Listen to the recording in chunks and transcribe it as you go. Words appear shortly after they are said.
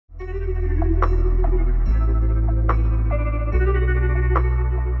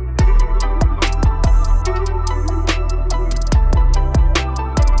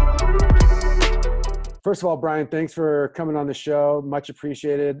first of all, Brian, thanks for coming on the show. Much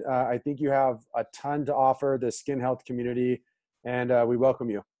appreciated. I think you have a ton to offer the skin health community, and we welcome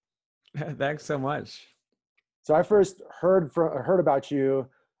you. Thanks so much. So I first heard about you.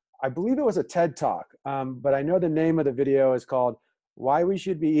 I believe it was a TED Talk, but I know the name of the video is called "Why We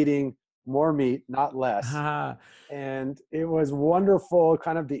Should Be Eating More Meat, Not Less." And it was wonderful,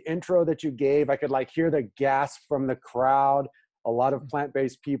 kind of the intro that you gave. I could hear the gasp from the crowd, a lot of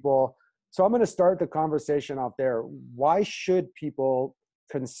plant-based people. So I'm going to start the conversation off there. Why should people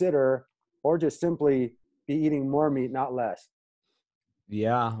consider or just simply be eating more meat, not less?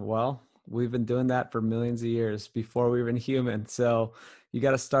 Yeah, well, we've been doing that for millions of years before we were even human. So you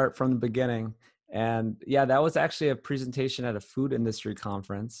got to start from the beginning. And yeah, that was actually a presentation at a food industry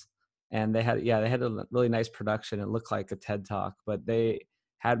conference. And they had a really nice production. It looked like a TED Talk, but they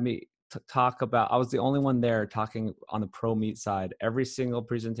had me talk about, I was the only one there talking on the pro meat side. Every single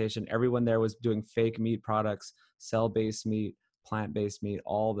presentation, everyone there was doing fake meat products, cell-based meat, plant-based meat,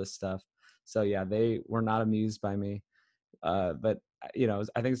 all this stuff. So yeah, they were not amused by me. But I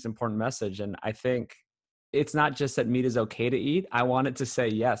think it's an important message. And I think it's not just that meat is okay to eat. I wanted to say,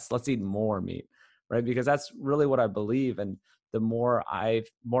 yes, let's eat more meat, right? Because that's really what I believe. And the more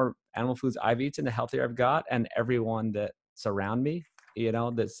animal foods I've eaten, the healthier I've got, and everyone that's around me, I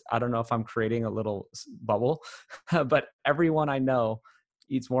don't know if I'm creating a little bubble, but everyone I know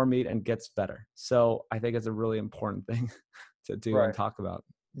eats more meat and gets better. So I think it's a really important thing to do and talk about.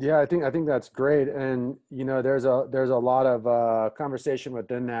 Yeah, I think that's great. And, there's a lot of conversation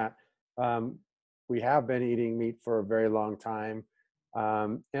within that. We have been eating meat for a very long time.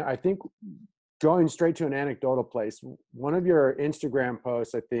 And I think going straight to an anecdotal place, one of your Instagram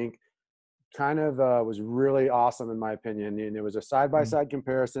posts, I think, kind of was really awesome in my opinion. And it was a side-by-side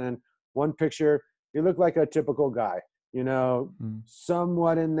comparison. One picture, you look like a typical guy,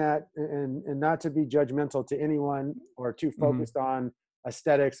 somewhat in that, and not to be judgmental to anyone or too focused on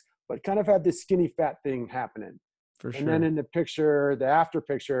aesthetics, but kind of had this skinny fat thing happening. For sure. And then in the picture, the after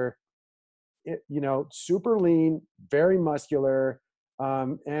picture, super lean, very muscular.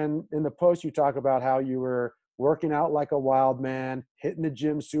 And in the post, you talk about how you were working out like a wild man, hitting the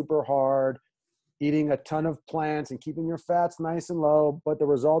gym super hard, eating a ton of plants and keeping your fats nice and low, but the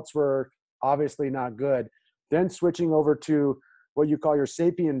results were obviously not good. Then switching over to what you call your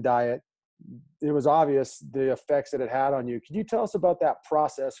sapien diet, it was obvious the effects that it had on you. Could you tell us about that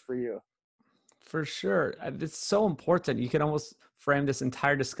process for you? For sure. It's so important. You can almost frame this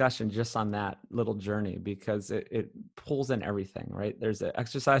entire discussion just on that little journey because it pulls in everything, right? There's the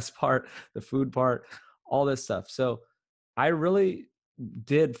exercise part, the food part, all this stuff. So I really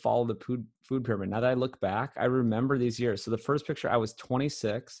did follow the food pyramid. Now that I look back, I remember these years. So the first picture, I was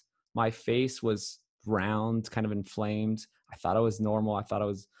 26. My face was round, kind of inflamed. I thought I was normal. I thought I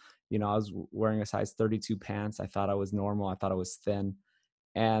was, I was wearing a size 32 pants. I thought I was normal. I thought I was thin.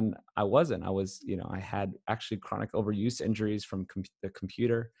 And I wasn't. I had actually chronic overuse injuries from the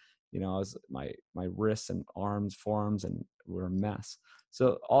computer. My wrists and arms, forearms, and were a mess.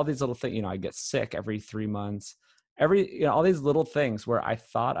 So all these little things, I get sick every 3 months. All these little things where I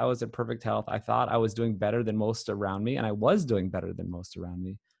thought I was in perfect health. I thought I was doing better than most around me, and I was doing better than most around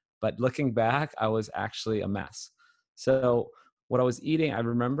me. But looking back, I was actually a mess. So what I was eating, I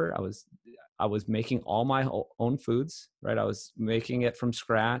remember I was making all my own foods, right? I was making it from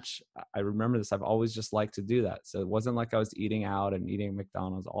scratch. I remember this. I've always just liked to do that. So it wasn't like I was eating out and eating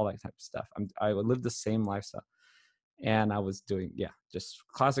McDonald's, all that type of stuff. I would live the same lifestyle. And I was doing, just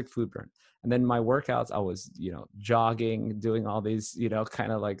classic food burn. And then my workouts, I was, jogging, doing all these,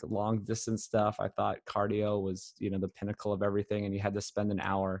 kind of like long distance stuff. I thought cardio was, the pinnacle of everything. And you had to spend an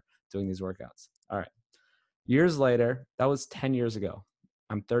hour doing these workouts. All right. Years later, that was 10 years ago.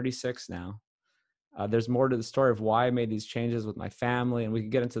 I'm 36 now. There's more to the story of why I made these changes with my family. And we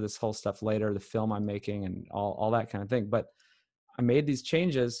could get into this whole stuff later, the film I'm making and all that kind of thing. But I made these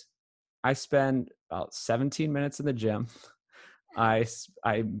changes. I spend about 17 minutes in the gym. I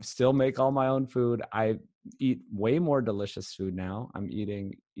still make all my own food. I eat way more delicious food now. I'm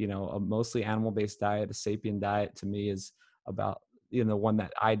eating, a mostly animal-based diet. A sapien diet to me is about, one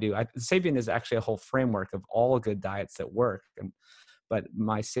that I do. Sapien is actually a whole framework of all good diets that work. But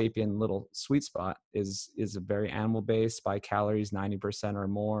my sapien little sweet spot is a very animal-based, by calories 90% or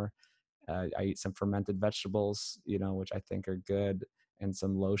more. I eat some fermented vegetables, which I think are good, and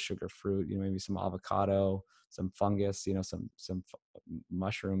some low sugar fruit, maybe some avocado, some fungus, some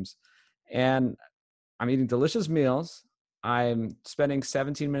mushrooms. And I'm eating delicious meals. I'm spending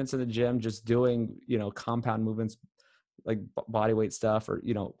 17 minutes in the gym just doing, compound movements like body weight stuff, or,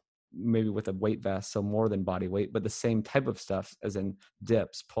 maybe with a weight vest, so more than body weight, but the same type of stuff, as in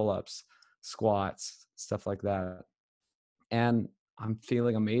dips, pull-ups, squats, stuff like that. And I'm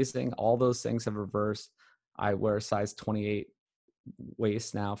feeling amazing. All those things have reversed. I wear a size 28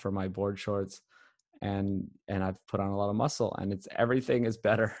 waist now for my board shorts, and I've put on a lot of muscle, and it's everything is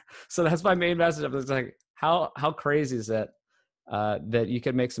better. So that's my main message. It's like, how crazy is it that you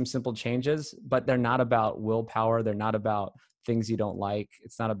can make some simple changes, but they're not about willpower. They're not about things you don't like.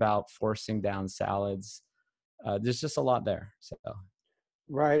 It's not about forcing down salads. There's just a lot there. So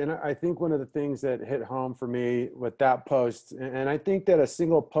Right. And I think one of the things that hit home for me with that post, and I think that a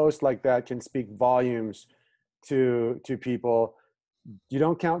single post like that can speak volumes to people. You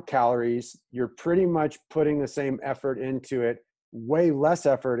don't count calories. You're pretty much putting the same effort into it, way less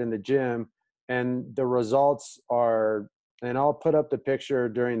effort in the gym. And the results are, and I'll put up the picture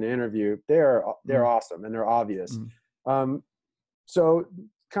during the interview. They're mm, awesome and they're obvious. mm, Um, so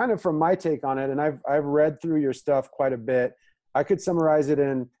kind of from my take on it, and I've read through your stuff quite a bit, I could summarize it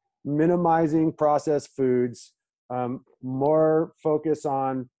in minimizing processed foods, more focus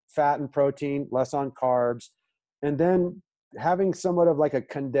on fat and protein, less on carbs, and then having somewhat of like a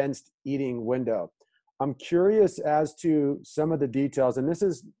condensed eating window. I'm curious as to some of the details, and this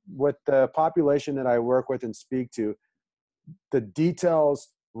is with the population that I work with and speak to, the details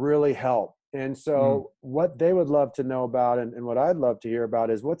really help. And mm. so what they would love to know about, and what I'd love to hear about,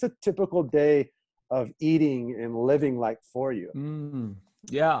 is what's a typical day of eating and living like for you? Mm.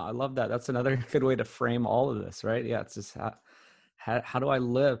 Yeah, I love that. That's another good way to frame all of this, right? Yeah, it's just how do I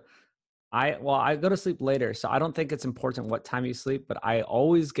live? I go to sleep later, so I don't think it's important what time you sleep, but I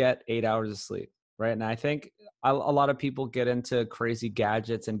always get 8 hours of sleep, right? And I think a lot of people get into crazy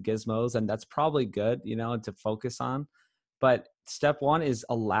gadgets and gizmos, and that's probably good, to focus on. But step one is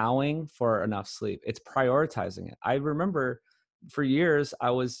allowing for enough sleep. It's prioritizing it. I remember for years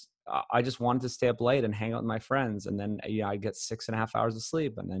I just wanted to stay up late and hang out with my friends, and then I get 6.5 hours of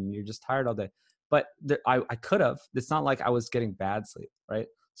sleep, and then you're just tired all day. But I could have. It's not like I was getting bad sleep, right?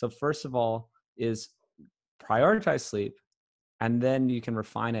 So first of all is prioritize sleep, and then you can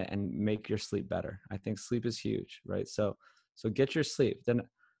refine it and make your sleep better. I think sleep is huge, right? So get your sleep. Then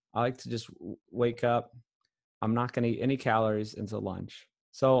I like to just wake up. I'm not going to eat any calories until lunch.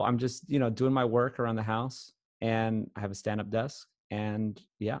 So I'm just, doing my work around the house, and I have a stand-up desk, and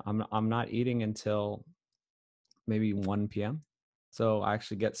yeah, I'm not eating until maybe 1 p.m. So I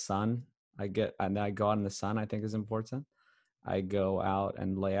actually get sun. And I go out in the sun, I think is important. I go out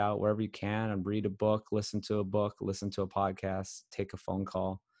and lay out wherever you can and read a book, listen to a podcast, take a phone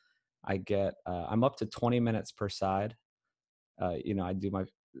call. I'm up to 20 minutes per side. I do my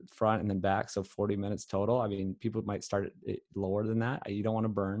front and then back, so 40 minutes total. I mean, people might start it lower than that. You don't want to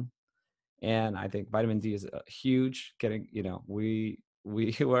burn. And I think vitamin D is huge. We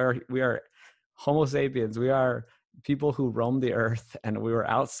are Homo sapiens. We are people who roam the earth, and we were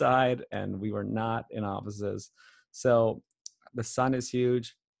outside, and we were not in offices. So the sun is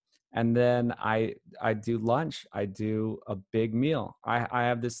huge. And then I do lunch. I do a big meal. I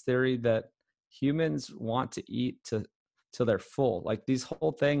have this theory that humans want to eat till they're full. Like these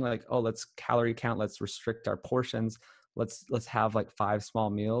whole thing, like, oh, let's calorie count, let's restrict our portions, let's have like 5 small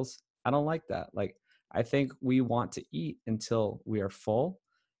meals. I don't like that. Like, I think we want to eat until we are full.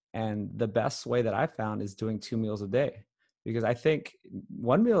 And the best way that I found is doing 2 meals a day, because I think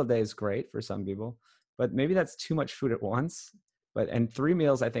 1 meal a day is great for some people, but maybe that's too much food at once. And 3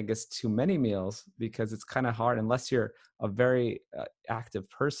 meals, I think, is too many meals, because it's kind of hard unless you're a very active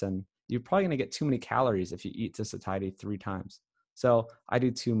person. You're probably going to get too many calories if you eat to satiety 3 times. So I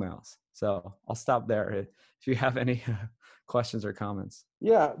do 2 meals. So I'll stop there if you have any questions or comments.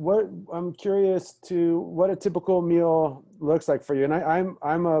 Yeah, I'm curious to what a typical meal looks like for you. And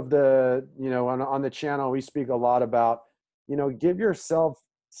I'm of the, on the channel we speak a lot about, give yourself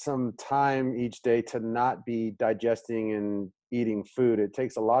some time each day to not be digesting and eating food. It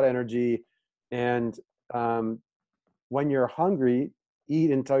takes a lot of energy, and when you're hungry,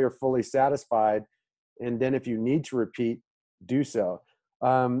 eat until you're fully satisfied, and then if you need to repeat, do so.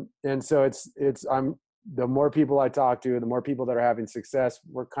 And so I'm the more people I talk to, the more people that are having success,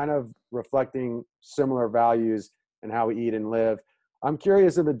 we're kind of reflecting similar values and how we eat and live. I'm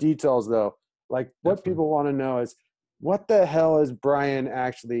curious of the details though. Like what Definitely. people want to know is, what the hell is Brian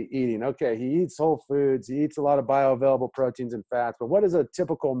actually eating? Okay, he eats whole foods, he eats a lot of bioavailable proteins and fats, but what does a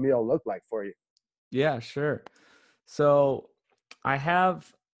typical meal look like for you? Yeah, sure. So I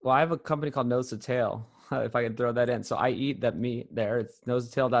have a company called Nose to Tail, if I can throw that in. So I eat that meat there. It's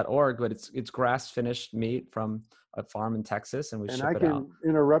nosetotail.org, but it's grass finished meat from a farm in Texas, and we And ship I it out. can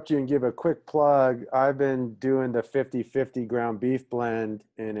interrupt you and give a quick plug. I've been doing the 50/50 ground beef blend,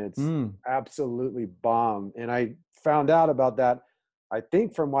 and it's Mm, absolutely bomb. And I found out about that I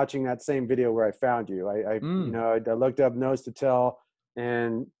think from watching that same video where I found you, you Mm. know, I looked up nose to tail,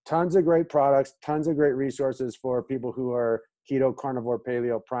 and tons of great products, tons of great resources for people who are keto, carnivore,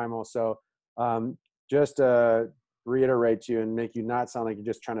 paleo, primal. So um, just reiterate you and make you not sound like you're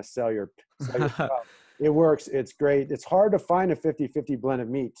just trying to sell your stuff. It works. It's great. It's hard to find a 50-50 blend of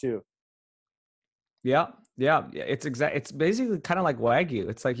meat too. Yeah, yeah. It's basically kind of like Wagyu.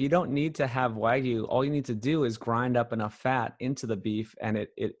 It's like you don't need to have Wagyu. All you need to do is grind up enough fat into the beef, and it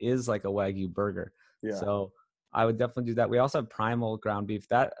is like a Wagyu burger. Yeah. So I would definitely do that. We also have primal ground beef.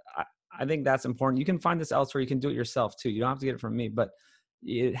 I think that's important. You can find this elsewhere. You can do it yourself too. You don't have to get it from me, but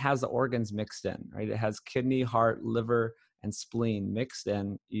it has the organs mixed in, right? It has kidney, heart, liver, and spleen mixed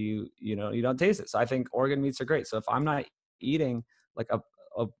in. You know you don't taste it. So I think organ meats are great. So if I'm not eating like a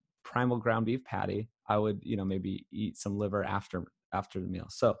primal ground beef patty, I would, maybe eat some liver after the meal.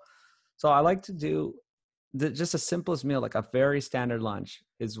 So I like to do just the simplest meal, like a very standard lunch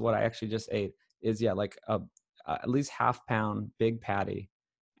is what I actually just ate. Is yeah, like a at least half pound big patty,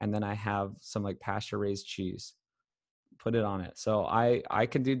 and then I have some like pasture raised cheese. Put it on it. So I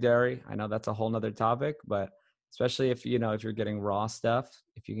can do dairy. I know that's a whole nother topic, but especially if if you're getting raw stuff,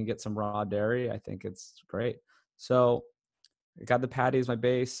 if you can get some raw dairy, I think it's great. So I got the patty as my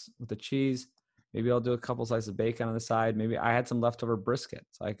base with the cheese. Maybe I'll do a couple slices of bacon on the side. Maybe I had some leftover brisket.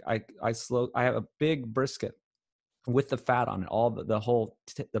 So I have a big brisket with the fat on it, all the whole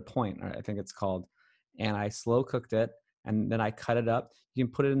the point, I think it's called, and I slow cooked it, and then I cut it up. You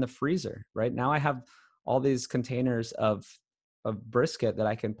can put it in the freezer. Right now I have all these containers of brisket that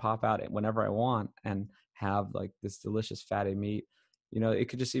I can pop out whenever I want and have like this delicious fatty meat. It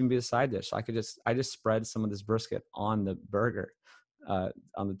could just even be a side dish. I just spread some of this brisket on the burger,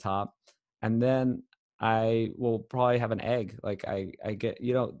 on the top, and then I will probably have an egg. Like I get,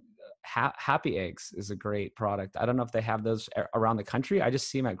 Happy Eggs is a great product. I don't know if they have those around the country. I just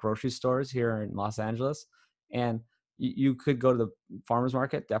see them at grocery stores here in Los Angeles. And you could go to the farmer's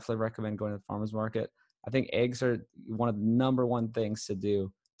market. Definitely recommend going to the farmer's market. I think eggs are one of the number one things to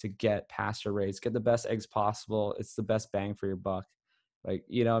do to get pasture raised, get the best eggs possible. It's the best bang for your buck. Like,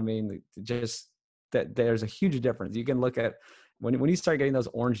 what I mean? Just that there's a huge difference. You can look at when you start getting those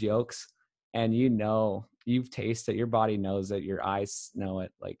orange yolks, and you've tasted, your body knows it, your eyes know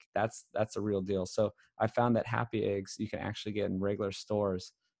it. Like that's a real deal. So I found that Happy Eggs you can actually get in regular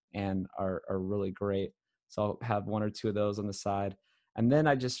stores and are really great. So I'll have one or two of those on the side. And then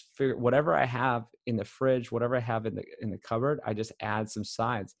I just figure whatever I have in the fridge, whatever I have in the cupboard, I just add some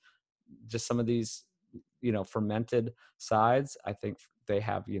sides. Just some of these, fermented sides. I think they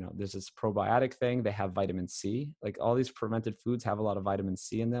have, there's this probiotic thing. They have vitamin C. Like all these fermented foods have a lot of vitamin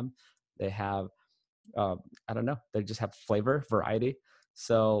C in them. They have, I don't know, they just have flavor, variety.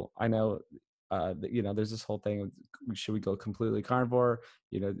 So I know, there's this whole thing of, should we go completely carnivore?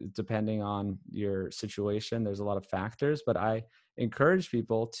 Depending on your situation, there's a lot of factors, but I encourage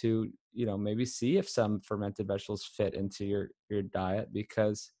people to, maybe see if some fermented vegetables fit into your diet,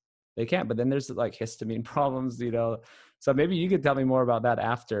 because they can't. But then there's like histamine problems, so maybe you could tell me more about that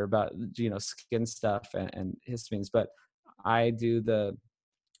after, about, skin stuff and histamines. But I do the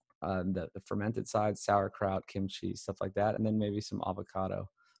fermented side, sauerkraut, kimchi, stuff like that, and then maybe some avocado.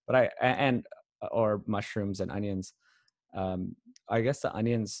 But or mushrooms and onions. Um, I guess the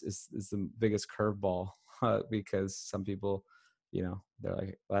onions is the biggest curveball, because some people, they're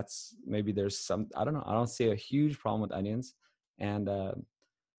like, maybe there's some, I don't know. I don't see a huge problem with onions, and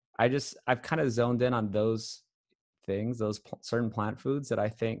I've kind of zoned in on those things, those certain plant foods that I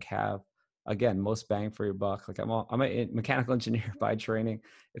think have, again, most bang for your buck. Like I'm a mechanical engineer by training.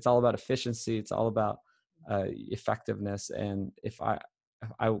 It's all about efficiency. It's all about effectiveness. And if I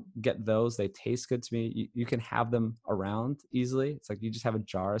get those, they taste good to me. You can have them around easily. It's like you just have a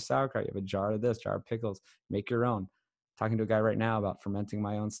jar of sauerkraut, you have a jar of this, jar of pickles, make your own. Talking to a guy right now about fermenting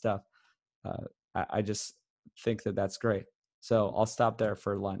my own stuff. I just think that's great. So I'll stop there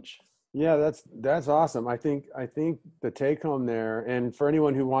for lunch. Yeah, that's awesome. I think the take home there, and for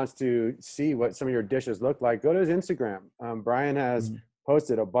anyone who wants to see what some of your dishes look like, go to his Instagram. Brian has Mhm.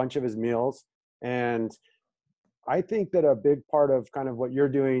 posted a bunch of his meals, and I think that a big part of kind of what you're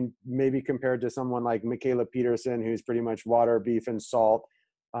doing, maybe compared to someone like Michaela Peterson, who's pretty much water, beef, and salt,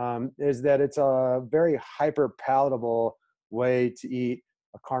 is that it's a very hyper palatable way to eat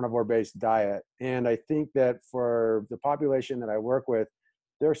a carnivore based diet. And I think that for the population that I work with,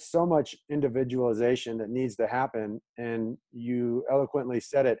 there's so much individualization that needs to happen. And you eloquently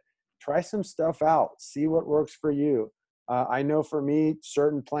said it. Try some stuff out, see what works for you. I know for me,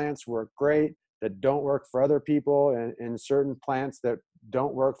 certain plants work great that don't work for other people, and certain plants that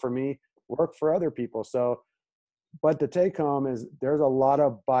don't work for me work for other people. So But the take home is there's a lot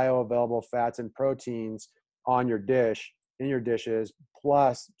of bioavailable fats and proteins on your dish, in your dishes,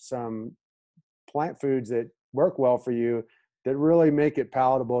 plus some plant foods that work well for you that really make it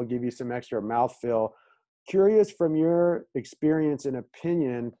palatable, give you some extra mouthfeel. Curious from your experience and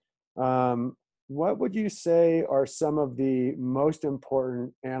opinion, what would you say are some of the most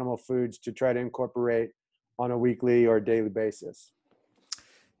important animal foods to try to incorporate on a weekly or daily basis?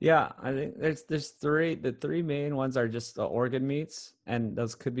 Yeah, I think there's three. The three main ones are just the organ meats, and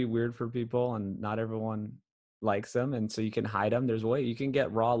those could be weird for people, and not everyone likes them, and so you can hide them. There's a way you can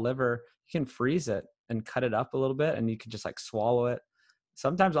get raw liver, you can freeze it and cut it up a little bit, and you can just like swallow it.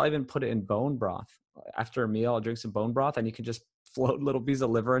 Sometimes I'll even put it in bone broth. After a meal, I'll drink some bone broth, and you can just float a little piece of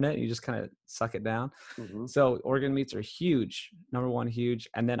liver in it, and you just kind of suck it down. Hmm. So organ meats are huge, number one, huge.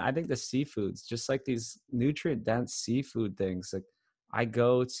 And then I think the seafoods, just like these nutrient dense seafood things, like I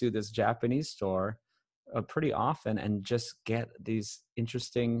go to this Japanese store pretty often and just get these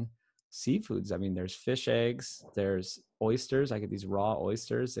interesting seafoods. I mean, there's fish eggs, there's oysters. I get these raw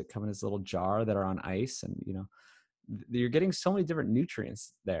oysters that come in this little jar that are on ice, and you're getting so many different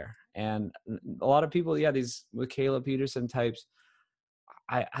nutrients there. And a lot of people, yeah, these Michaela Peterson types,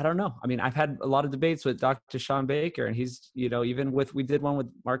 I don't know. I mean, I've had a lot of debates with Dr. Sean Baker, and he's, even we did one with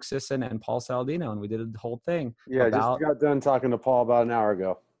Mark Sisson and Paul Saladino, and we did the whole thing Yeah, just about. got done talking to Paul about an hour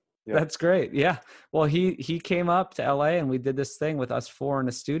ago. Yep. That's great. Yeah. Well, he came up to LA and we did this thing with us four in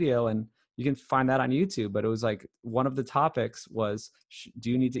a studio, and you can find that on YouTube. But it was like one of the topics was,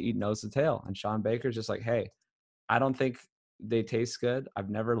 do you need to eat nose to tail? And Sean Baker's just like, hey, I don't think they taste good. I've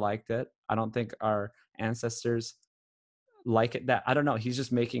never liked it. I don't think our ancestors like it. That I don't know. He's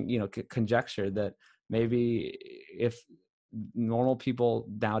just making conjecture that maybe if normal people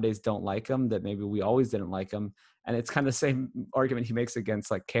nowadays don't like them, that maybe we always didn't like them. And it's kind of the same argument he makes against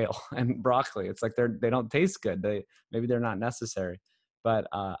like kale and broccoli. It's like they don't taste good. Maybe they're not necessary. But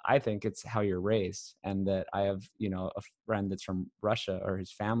I think it's how you're raised. And that I have a friend that's from Russia, or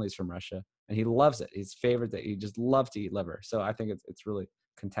his family's from Russia, and he loves it. His favorite, that he just loves to eat liver. So I think it's really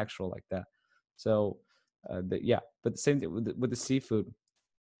contextual like that. So yeah, but the same thing with the seafood.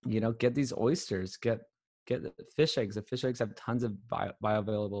 Get these oysters, get the fish eggs. The fish eggs have tons of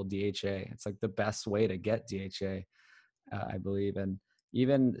bioavailable DHA. It's like the best way to get DHA, I believe. And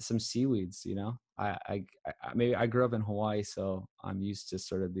even some seaweeds. Maybe I grew up in Hawaii, so I'm used to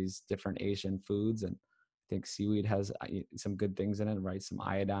sort of these different Asian foods, and I think seaweed has some good things in it, right? Some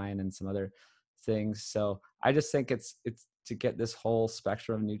iodine and some other things. So I just think it's to get this whole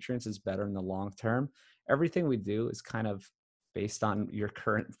spectrum of nutrients is better in the long term. Everything we do is kind of based on your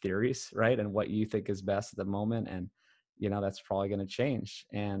current theories, right? And what you think is best at the moment. And that's probably going to change.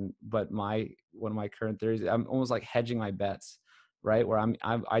 But one of my current theories, I'm almost like hedging my bets, right? Where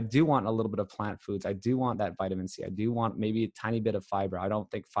I do want a little bit of plant foods. I do want that vitamin C. I do want maybe a tiny bit of fiber. I don't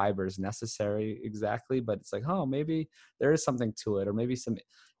think fiber is necessary exactly, but it's like, oh, maybe there is something to it, or maybe some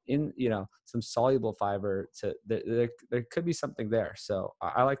some soluble fiber there could be something there. So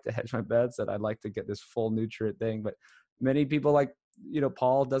I like to hedge my bets that I'd like to get this full nutrient thing. But many people, like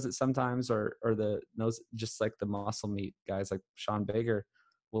Paul does it sometimes, or the nose, just like the muscle meat guys like Sean Baker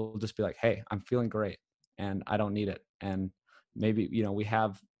will just be like, hey, I'm feeling great and I don't need it. And maybe we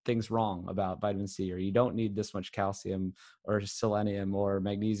have things wrong about vitamin C, or you don't need this much calcium or selenium or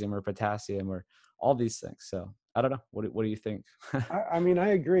magnesium or potassium or all these things. So I don't know. What do you think? I mean,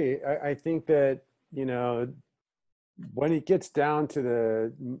 I agree. I think that, when it gets down to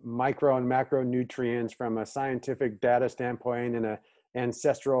the micro and macronutrients from a scientific data standpoint and a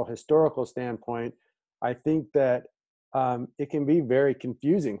ancestral historical standpoint, I think that it can be very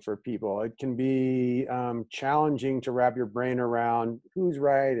confusing for people. It can be challenging to wrap your brain around who's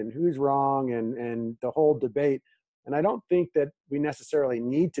right and who's wrong, and the whole debate. And I don't think that we necessarily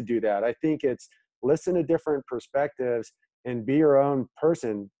need to do that. I think it's listen to different perspectives and be your own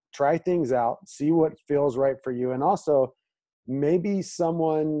person. Try things out, see what feels right for you. And also maybe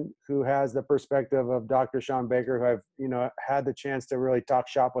someone who has the perspective of Dr. Sean Baker, who I've, had the chance to really talk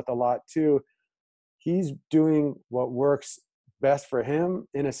shop with a lot too. He's doing what works best for him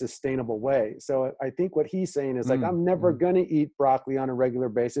in a sustainable way. So I think what he's saying is like, I'm never going to eat broccoli on a regular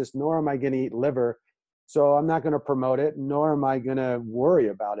basis, nor am I going to eat liver. So I'm not going to promote it, nor am I going to worry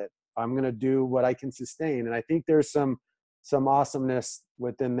about it. I'm going to do what I can sustain. And I think there's some awesomeness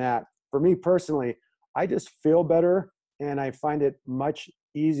within that. For me personally, I just feel better, and I find it much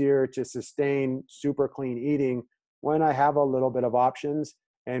easier to sustain super clean eating when I have a little bit of options,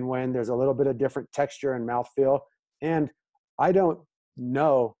 and when there's a little bit of different texture and mouthfeel. And I don't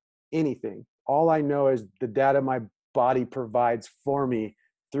know anything. All I know is the data my body provides for me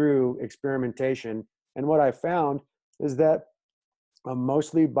through experimentation. And what I found is that a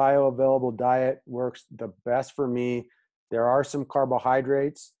mostly bioavailable diet works the best for me. There are some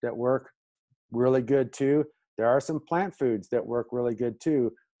carbohydrates that work really good too. There are some plant foods that work really good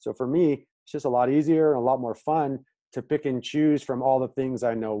too. So for me, it's just a lot easier and a lot more fun to pick and choose from all the things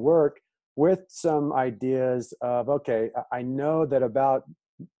I know work, with some ideas of, okay, I know that about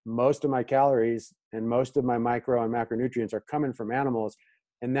most of my calories and most of my micro and macronutrients are coming from animals.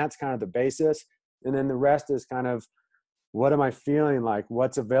 And that's kind of the basis. And then the rest is kind of, what am I feeling like?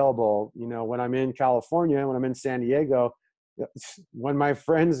 What's available? You know, when I'm in California, when I'm in San Diego, when my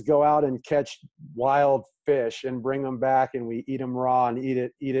friends go out and catch wild fish and bring them back and we eat them raw and eat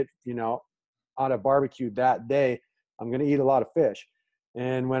it, you know, on a barbecue that day, I'm going to eat a lot of fish.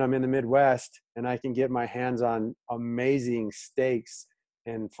 And when I'm in the Midwest and I can get my hands on amazing steaks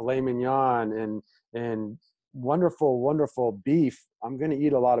and filet mignon and wonderful beef, I'm going to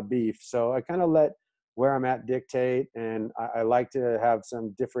eat a lot of beef. So I kind of let where I'm at dictate, and I like to have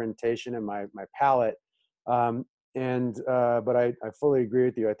some differentiation in my palate. But I fully agree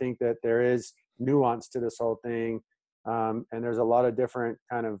with you. I think that there is nuance to this whole thing, and there's a lot of different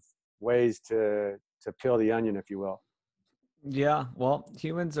kind of ways to peel the onion, if you will. Yeah, well,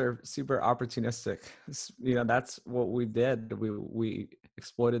 humans are super opportunistic. You know, that's what we did. We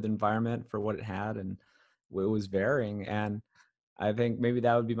exploited the environment for what it had, and it was varying. And I think maybe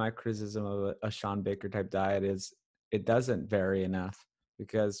that would be my criticism of a Sean Baker type diet is it doesn't vary enough,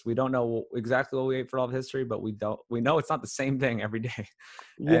 because we don't know exactly what we ate for all of history, but we know it's not the same thing every day.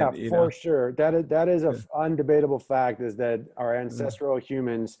 Yeah, And you know, for sure. That is a yeah, undebatable fact, is that our yeah, ancestral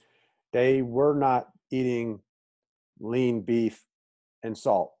humans, they were not eating lean beef and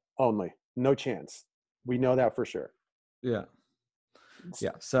salt only. No chance. We know that for sure. yeah.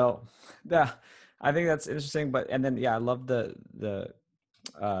 Yeah. So yeah, I think that's interesting. But and then yeah, I love the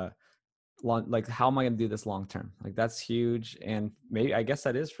uh like how am I going to do this long term? Like that's huge. And maybe I guess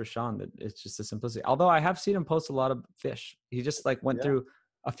that is for Sean, that it's just the simplicity. Although I have seen him post a lot of fish. He just like went Yeah, through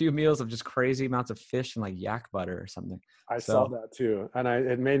a few meals of just crazy amounts of fish and like yak butter or something. I saw So that too. And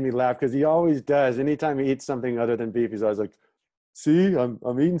it made me laugh because he always does. Anytime he eats something other than beef, he's always like, see, I'm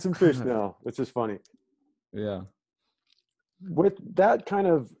eating some fish now. It's just funny. yeah. With that kind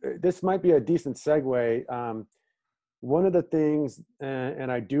of, this might be a decent segue. One of the things,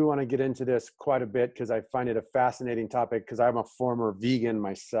 and I do want to get into this quite a bit because I find it a fascinating topic, because I'm a former vegan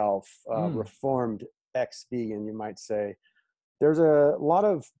myself, Mm, reformed ex-vegan, you might say. There's a lot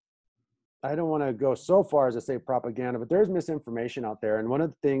of, I don't want to go so far as to say propaganda, but there's misinformation out there. And one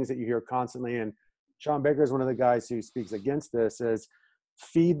of the things that you hear constantly, and Sean Baker is one of the guys who speaks against this, is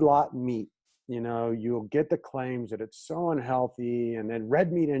feedlot meat. You know, you'll get the claims that it's so unhealthy. And then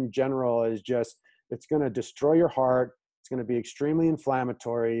red meat in general is just, it's going to destroy your heart. It's going to be extremely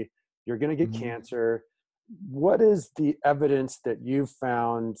inflammatory. You're going to get mhm. cancer. What is the evidence that you've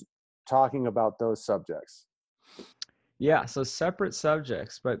found talking about those subjects? Yeah, so separate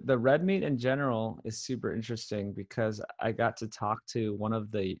subjects, but the red meat in general is super interesting because I got to talk to one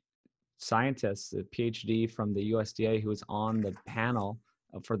of the scientists, a PhD from the USDA, who was on the panel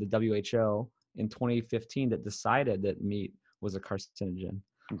for the WHO in 2015 that decided that meat was a carcinogen.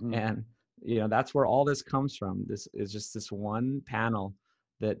 Mm-hmm. And, you know, that's where all this comes from. This is just this one panel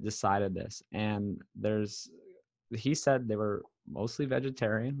that decided this. And he said they were mostly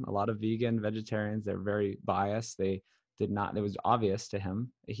vegetarian, a lot of vegan vegetarians. They're very biased. They did not, it was obvious to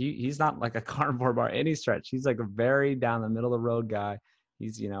him. He's not like a carnivore by any stretch. He's like a very down the middle of the road guy.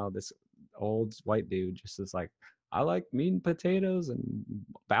 He's, you know, this old white dude just is like, I like meat and potatoes and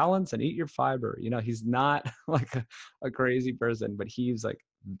balance and eat your fiber. You know, he's not like a crazy person, but he's like,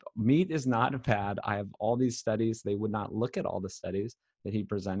 meat is not bad. I have all these studies. They would not look at all the studies that he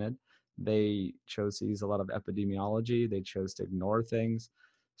presented. They chose to use a lot of epidemiology. They chose to ignore things.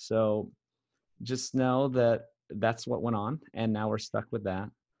 So just know that that's what went on, and now we're stuck with that.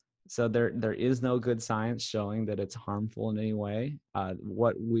 So there is no good science showing that it's harmful in any way.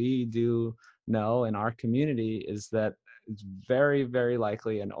 What we do know in our community is that it's very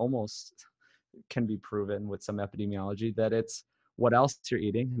likely, and almost can be proven with some epidemiology, that it's what else you're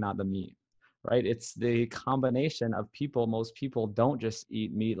eating, not the meat, right? It's the combination of people. Most people don't just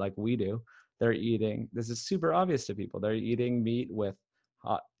eat meat like we do. They're eating, this is super obvious to people, they're eating meat with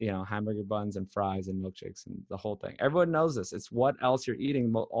you know, hamburger buns and fries and milkshakes and the whole thing. Everyone knows this. It's what else you're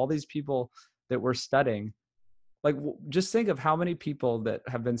eating. All these people that we're studying, like just think of how many people that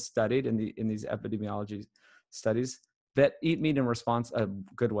have been studied in these epidemiology studies that eat meat in response a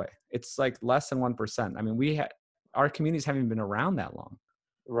good way. It's like less than 1%. I mean, our communities haven't been around that long,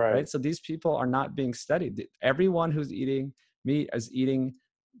 Right. right? So these people are not being studied. Everyone who's eating meat is eating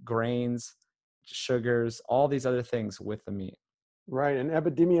grains, sugars, all these other things with the meat. Right. And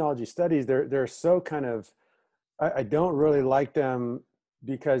epidemiology studies, they're so kind of, I don't really like them,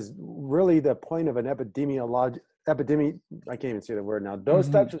 because really the point of an I can't even say the word now. Those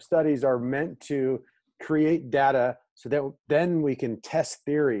types Hmm. of studies are meant to create data so that then we can test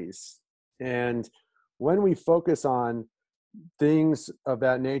theories. And when we focus on things of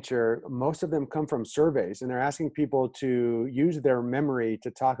that nature, most of them come from surveys, and they're asking people to use their memory to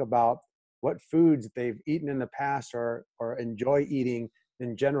talk about what foods they've eaten in the past, or enjoy eating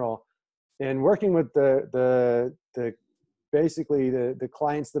in general. And working with the basically the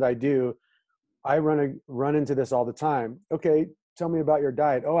clients that I do, I run into this all the time. Okay, tell me about your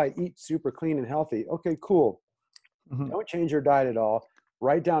diet. Oh, I eat super clean and healthy. Okay, cool. Hmm. Don't change your diet at all.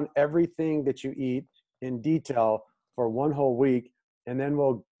 Write down everything that you eat in detail for one whole week, and then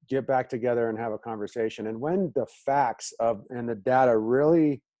we'll get back together and have a conversation. And when the facts of and the data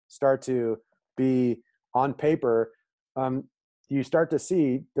really start to be on paper, you start to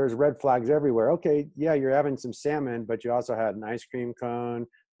see there's red flags everywhere. Okay, yeah, you're having some salmon, but you also had an ice cream cone.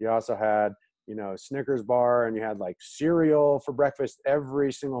 You also had, Snickers bar, and you had like cereal for breakfast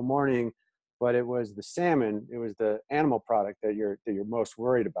every single morning, but it was the salmon, it was the animal product that you're most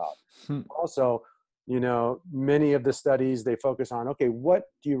worried about. Also, many of the studies, they focus on, okay, what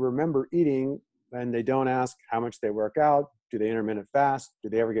do you remember eating? And they don't ask how much they work out. Do they intermittent fast? Do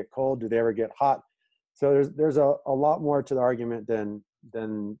they ever get cold? Do they ever get hot? So there's a lot more to the argument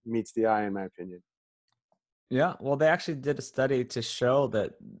than meets the eye, in my opinion. Yeah, well, they actually did a study to show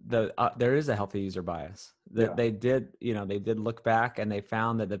that there is a healthy user bias. That Yeah. they did, they did look back and they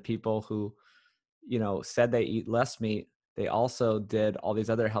found that the people who, said they eat less meat, they also did all these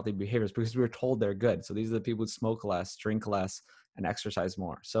other healthy behaviors because we were told they're good. So these are the people who smoke less, drink less, and exercise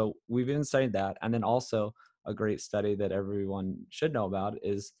more. So we've been studying that. And then also a great study that everyone should know about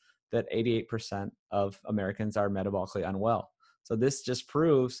is that 88% of Americans are metabolically unwell. So this just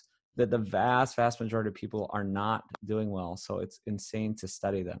proves that the vast, vast majority of people are not doing well. So it's insane to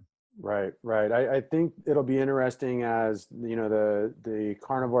study them. Right, right. I think it'll be interesting as, the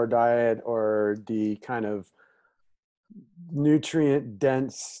carnivore diet, or the kind of nutrient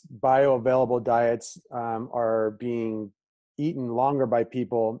dense bioavailable diets are being eaten longer by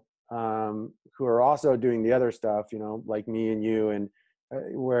people who are also doing the other stuff, like me and you, and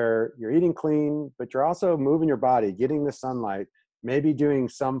where you're eating clean, but you're also moving your body, getting the sunlight, maybe doing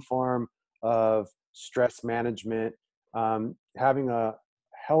some form of stress management, having a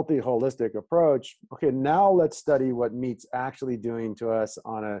healthy holistic approach. Okay, now let's study what meat's actually doing to us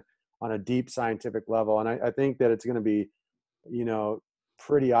on a deep scientific level. And I think that it's going to be, you know,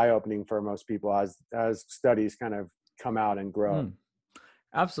 pretty eye-opening for most people as studies kind of come out and grow. Mm.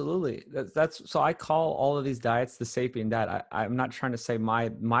 Absolutely. That's so I call all of these diets the sapien diet. I'm not trying to say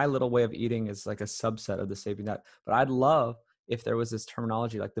my little way of eating is like a subset of the sapien diet, but I'd love if there was this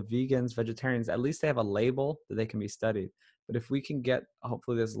terminology like the vegans, vegetarians, at least they have a label that they can be studied. But if we can get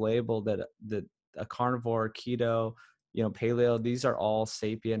hopefully this label that a carnivore, keto, paleo, these are all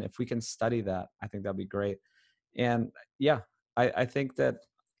sapien. If we can study that, I think that'd be great. And yeah, I think that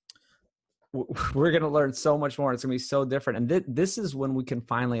we're going to learn so much more. It's going to be so different. And this is when we can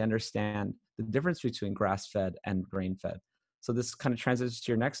finally understand the difference between grass-fed and grain-fed. So this kind of transitions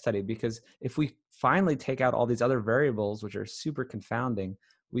to your next study, because if we finally take out all these other variables, which are super confounding,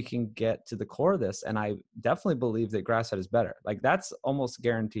 we can get to the core of this. And I definitely believe that grass-fed is better. Like that's almost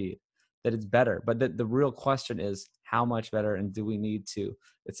guaranteed that it's better. But the real question is how much better, and do we need to?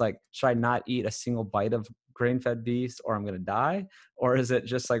 It's like, should I not eat a single bite of grain-fed beef or I'm going to die? Or is it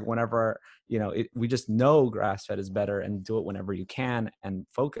just like whenever we just know grass fed is better, and do it whenever you can and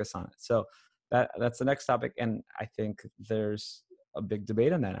focus on it. So that's the next topic. And I think there's a big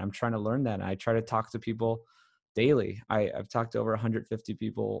debate on that. I'm trying to learn that. I try to talk to people daily. I've talked to over 150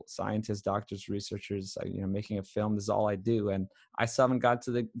 people, scientists, doctors, researchers, making a film. This is all I do. And I still haven't got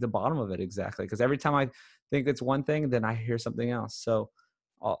to the bottom of it exactly. Because every time I think it's one thing, then I hear something else. So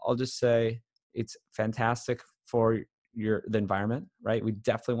I'll just say it's fantastic for the environment, right? We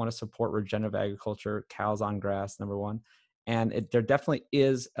definitely want to support regenerative agriculture, cows on grass, number one. And there definitely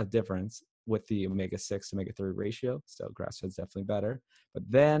is a difference with the omega-6 omega-3 ratio. So grass-fed is definitely better. But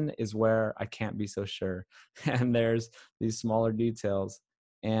then is where I can't be so sure. And there's these smaller details.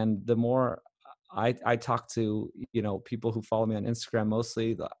 And the more I talk to, people who follow me on Instagram,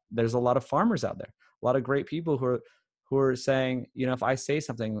 mostly there's a lot of farmers out there, a lot of great people who are saying, if I say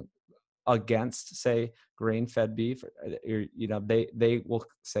something against, say, grain-fed beef, they will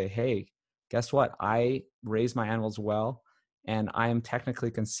say, hey, guess what? I raise my animals well, and I am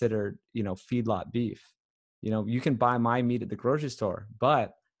technically considered, feedlot beef. You can buy my meat at the grocery store,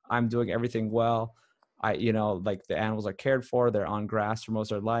 but I'm doing everything well. Like the animals are cared for. They're on grass for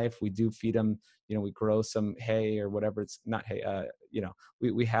most of their life. We do feed them, we grow some hay or whatever. It's not hay,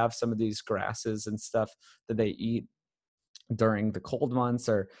 we have some of these grasses and stuff that they eat during the cold months,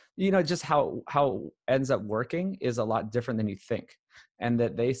 or just how ends up working is a lot different than you think. And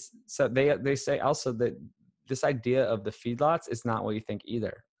that they say also that this idea of the feedlots is not what you think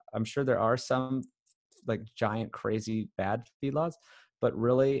either. I'm sure there are some like giant crazy bad feedlots, but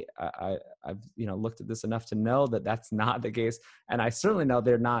really I've looked at this enough to know that that's not the case. And I certainly know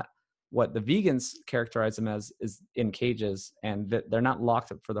they're not what the vegans characterize them as, is in cages, and that they're not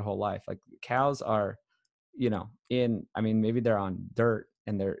locked up for their whole life. Like cows are, maybe they're on dirt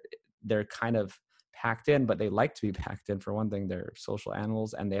and they're kind of packed in, but they like to be packed in. For one thing, they're social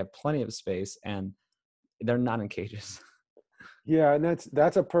animals and they have plenty of space, and they're not in cages. Yeah, and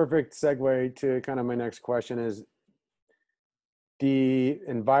that's a perfect segue to kind of my next question is the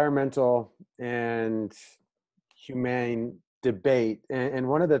environmental and humane debate. And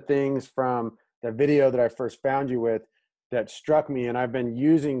one of the things from the video that I first found you with that struck me, and I've been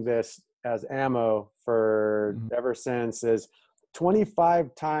using this as ammo for ever since, is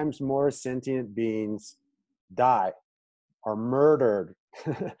 25 times more sentient beings die, are murdered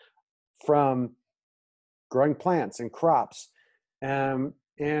from growing plants and crops.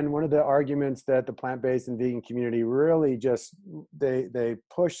 And one of the arguments that the plant-based and vegan community really just, they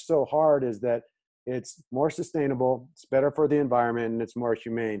push so hard is that it's more sustainable, it's better for the environment, and it's more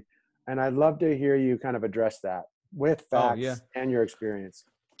humane. And I'd love to hear you kind of address that with facts and your experience.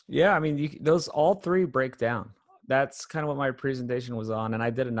 Yeah, those all three break down. That's kind of what my presentation was on, and I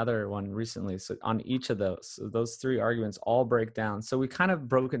did another one recently. So on each of those three arguments all break down. So we kind of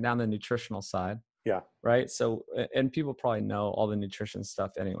broken down the nutritional side. Yeah. Right. So, and people probably know all the nutrition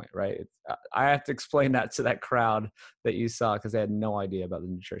stuff anyway, right? I have to explain that to that crowd that you saw because they had no idea about the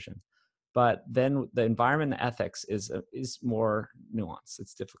nutrition. But then the environment and the ethics is more nuanced.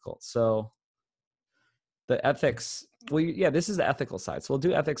 It's difficult. So the ethics, this is the ethical side. So we'll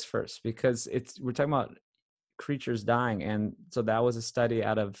do ethics first because we're talking about creatures dying. And so that was a study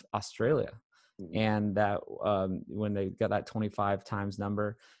out of Australia, and that when they got that 25 times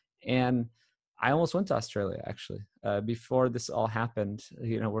number. And I almost went to Australia actually before this all happened.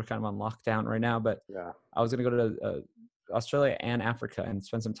 We're kind of on lockdown right now, but I was going to go to Australia and Africa and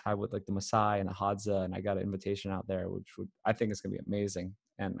spend some time with like the Maasai and the Hadza, and I got an invitation out there, which I think is going to be amazing,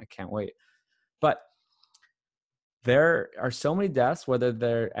 and I can't wait. But there are so many deaths, whether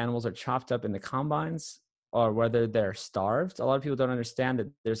their animals are chopped up in the combines or whether they're starved. A lot of people don't understand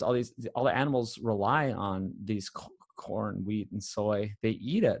that there's all the animals rely on these corn, wheat, and soy. They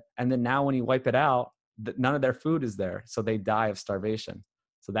eat it, and then now when you wipe it out, none of their food is there, so they die of starvation.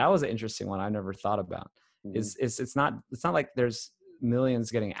 So that was an interesting one I never thought about. It's not like there's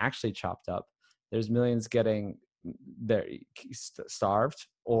millions getting actually chopped up. There's millions getting they're starved,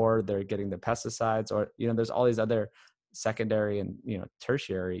 or they're getting the pesticides, or there's all these other secondary and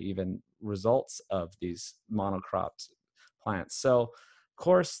tertiary even results of these monocropped plants. So of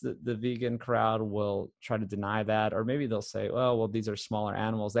course the vegan crowd will try to deny that, or maybe they'll say, oh well, these are smaller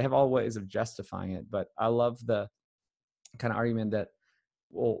animals. They have all ways of justifying it. But I love the kind of argument that,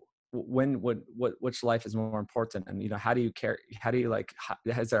 well, which life is more important, and how do you care,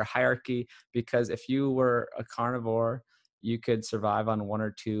 is there a hierarchy? Because if you were a carnivore, you could survive on one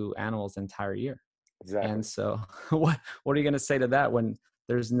or two animals the entire year. Exactly. And so what are you going to say to that when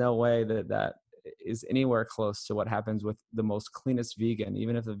there's no way that is anywhere close to what happens with the most cleanest vegan?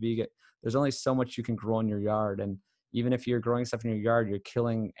 Even if the vegan, there's only so much you can grow in your yard, and even if you're growing stuff in your yard, you're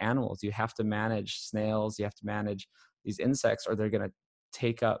killing animals. You have to manage snails, you have to manage these insects, or they're going to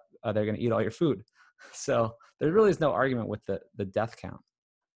they're going to eat all your food. So there really is no argument with the death count.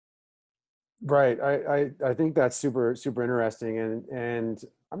 Right. I think that's super, super interesting. And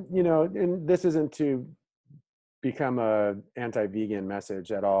this isn't to become a anti-vegan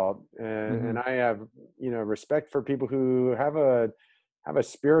message at all. And I have, respect for people who have a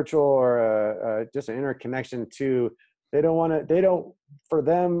spiritual or just an inner connection to, for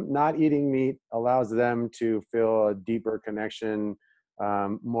them, not eating meat allows them to feel a deeper connection,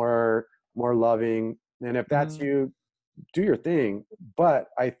 more loving. And if that's you, do your thing. But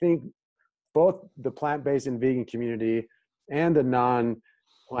I think both the plant-based and vegan community and the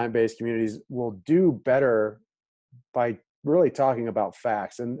non-plant-based communities will do better by really talking about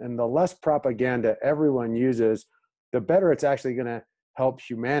facts. And the less propaganda everyone uses, the better it's actually going to help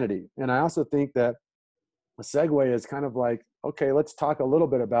humanity. And I also think that a segue is kind of like, okay, let's talk a little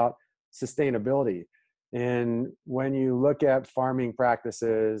bit about sustainability. And when you look at farming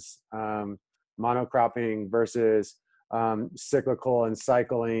practices, monocropping versus cyclical and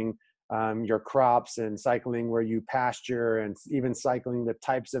cycling your crops and cycling where you pasture and even cycling the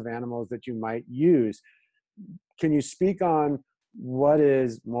types of animals that you might use. Can you speak on what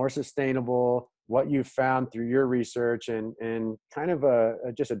is more sustainable, what you found through your research, and kind of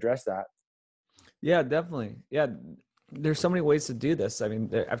just address that? Yeah, definitely. Yeah, there's so many ways to do this. I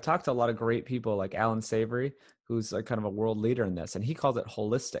mean, I've talked to a lot of great people like Alan Savory, who's like kind of a world leader in this, and he calls it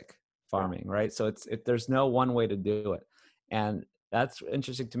holistic Yeah. farming, right? So there's no one way to do it. And that's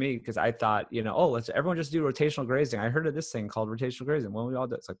interesting to me because I thought, oh, let's everyone just do rotational grazing. I heard of this thing called rotational grazing. When we all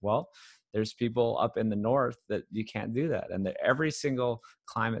do it, it's like, well, there's people up in the north that you can't do that. And every single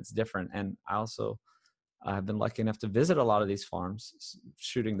climate's different. And I've been lucky enough to visit a lot of these farms,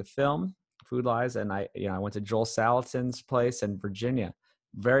 shooting the film, Food Lies, and I went to Joel Salatin's place in Virginia.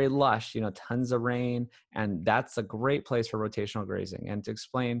 Very lush, tons of rain, and that's a great place for rotational grazing. And to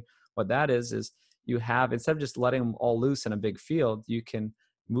explain what that is you have, instead of just letting them all loose in a big field, you can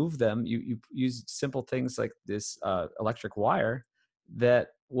move them. You use simple things like this electric wire that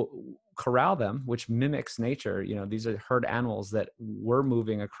will corral them, which mimics nature. These are herd animals that were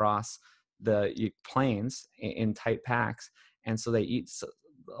moving across the plains in tight packs, and so they eat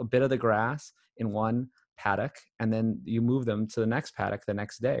a bit of the grass in one paddock, and then you move them to the next paddock the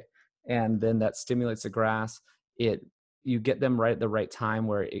next day, and then that stimulates the grass. You get them right at the right time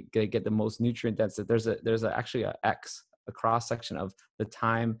where they get the most nutrient density. There's actually a cross section of the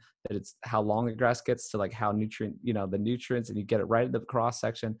time that it's how long the grass gets to like how the nutrients, and you get it right at the cross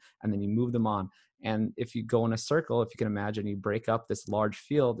section, and then you move them on. And if you go in a circle, if you can imagine, you break up this large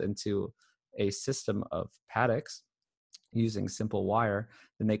field into a system of paddocks using simple wire,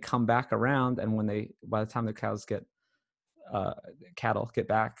 then they come back around, and by the time the cattle get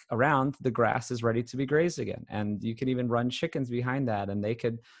back around, the grass is ready to be grazed again. And you can even run chickens behind that, and they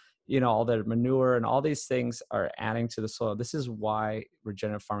could, all their manure and all these things are adding to the soil. This is why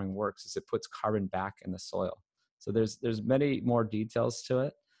regenerative farming works, is it puts carbon back in the soil. So there's many more details to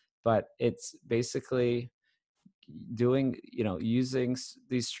it, but it's basically doing, using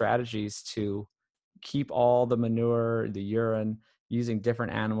these strategies to keep all the manure, the urine, using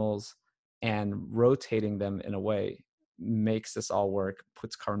different animals and rotating them in a way makes this all work,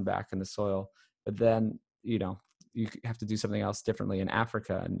 puts carbon back in the soil. But then, you have to do something else differently in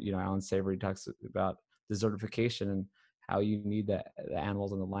Africa. And, Alan Savory talks about desertification and how you need the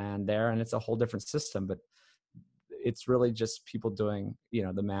animals on the land there. And it's a whole different system, but it's really just people doing,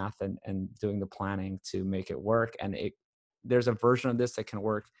 the math and doing the planning to make it work. And there's a version of this that can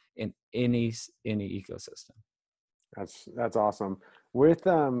work in any ecosystem. That's awesome. With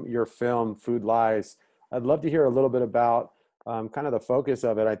your film Food Lies, I'd love to hear a little bit about kind of the focus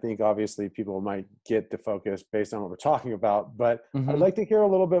of it. I think obviously people might get the focus based on what we're talking about, but I'd like to hear a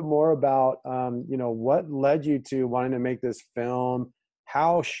little bit more about what led you to wanting to make this film,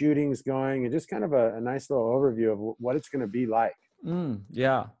 how shooting's going, and just kind of a nice little overview of what it's going to be like.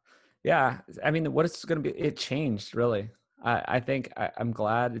 Yeah. I mean, what it's going to be, it changed really. I think I'm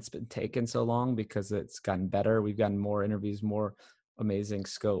glad it's been taken so long because it's gotten better. We've gotten more interviews, more amazing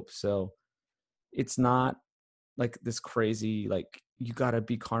scope. So it's not like this crazy, like you got to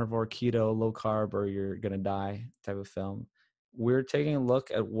be carnivore, keto, low carb, or you're going to die type of film. We're taking a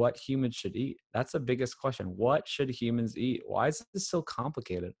look at what humans should eat. That's the biggest question. What should humans eat? Why is this so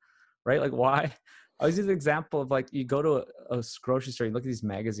complicated? Right? Like why? I was using an example of like you go to a grocery store, you look at these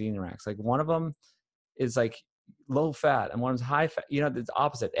magazine racks. Like one of them is like low fat and one's high fat. It's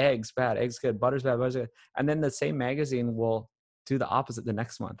opposite. Eggs bad, eggs good, butter's bad, butter's good. And then the same magazine will do the opposite the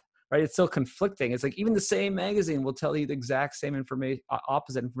next month. Right? It's so conflicting. It's like even the same magazine will tell you the exact same information,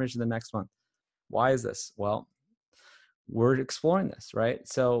 opposite information the next month. Why is this? Well, we're exploring this, right?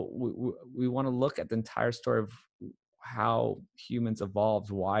 So we want to look at the entire story of how humans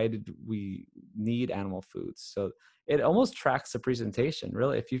evolved. Why did we need animal foods? So it almost tracks the presentation,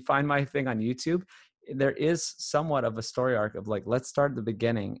 really. If you find my thing on YouTube, there is somewhat of a story arc of like, let's start at the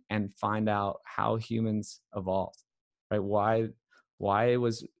beginning and find out how humans evolved, right? Why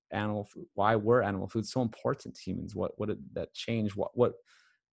were animal foods so important to humans? What did that change? What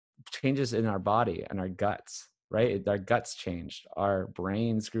changes in our body and our guts, right? Our guts changed, our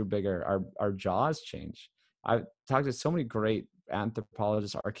brains grew bigger, our jaws changed. I've talked to so many great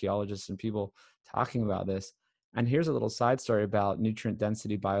anthropologists, archaeologists, and people talking about this. And here's a little side story about nutrient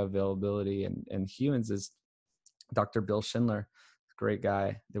density, bioavailability, and humans is Dr. Bill Schindler, great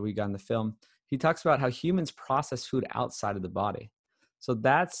guy that we got in the film. He talks about how humans process food outside of the body. So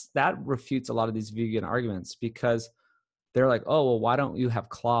that refutes a lot of these vegan arguments because they're like, oh, well, why don't you have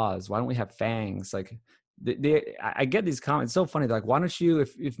claws? Why don't we have fangs? Like, I get these comments. It's so funny. They're like, why don't you,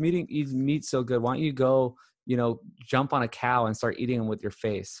 if eating meat's so good, why don't you go jump on a cow and start eating them with your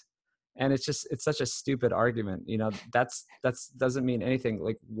face. And it's such a stupid argument. That's doesn't mean anything.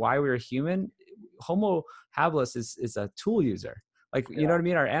 Like, why we're human, Homo habilis is a tool user. Like, you know Yeah. what I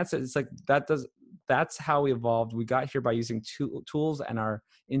mean? Our ancestors, it's like that's how we evolved. We got here by using tools and our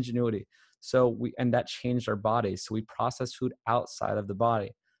ingenuity. And that changed our bodies. So we process food outside of the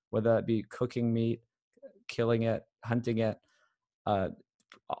body, whether that be cooking meat, killing it, hunting it, uh,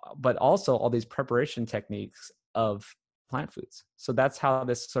 but also all these preparation techniques of plant foods. So that's how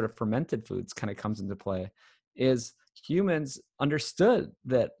this sort of fermented foods kind of comes into play. Is humans understood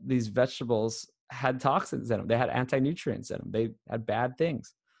that these vegetables had toxins in them, they had anti-nutrients in them, they had bad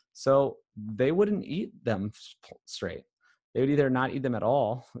things, so they wouldn't eat them straight. They would either not eat them at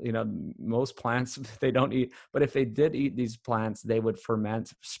all. Most plants they don't eat, but if they did eat these plants, they would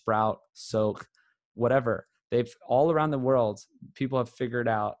ferment, sprout, soak, whatever. They've all around the world, people have figured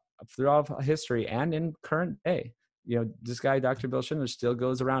out throughout history and in current day. This guy, Dr. Bill Schindler, still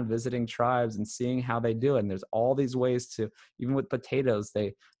goes around visiting tribes and seeing how they do it. And there's all these ways to, even with potatoes,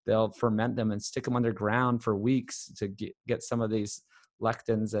 they'll ferment them and stick them underground for weeks to get some of these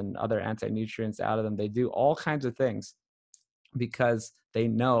lectins and other anti-nutrients out of them. They do all kinds of things because they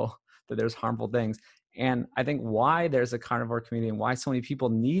know that there's harmful things. And I think why there's a carnivore community and why so many people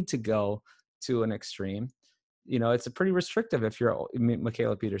need to go to an extreme, it's a pretty restrictive if you're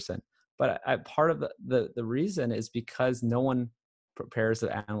Michaela Peterson. But part of the reason is because no one prepares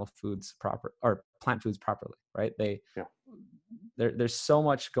the animal foods or plant foods properly, right? There's so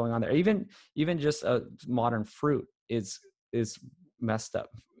much going on there. Even just a modern fruit is messed up,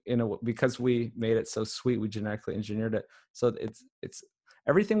 because we made it so sweet, we genetically engineered it. So it's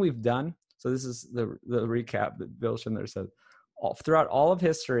everything we've done. So this is the recap that Bill Schindler said. Throughout all of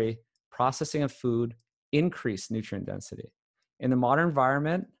history, processing of food increased nutrient density. In the modern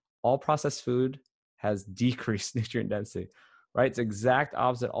environment, all processed food has decreased nutrient density, right? It's exact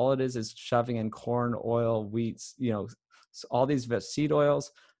opposite. All it is shoving in corn, oil, wheats, all these seed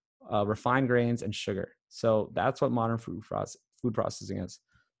oils, refined grains, and sugar. So that's what modern food processing is.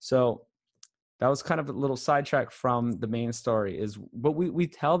 So that was kind of a little sidetrack from the main story. But we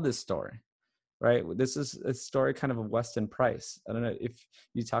tell this story, right? This is a story kind of a Weston Price. I don't know if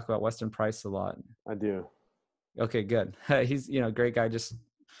you talk about Weston Price a lot. I do. Okay, good. He's a great guy. Just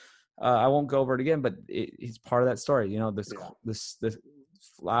I won't go over it again, but he's part of that story. This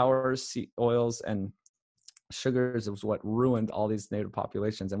flours, seed oils, and sugars was what ruined all these native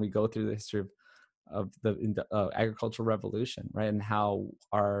populations. And we go through the history of the agricultural revolution, right? And how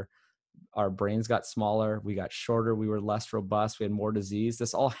our brains got smaller, we got shorter, we were less robust, we had more disease.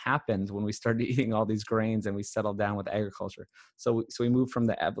 This all happened when we started eating all these grains and we settled down with agriculture. So we moved from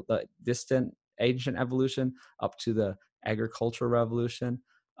the distant ancient evolution up to the agricultural revolution,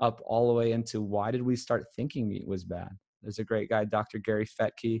 up all the way into why did we start thinking meat was bad? There's a great guy, Dr. Gary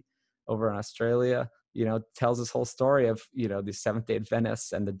Fettke, over in Australia, tells this whole story of, the Seventh-day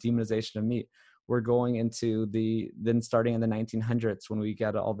Adventists and the demonization of meat. We're going into starting in the 1900s when we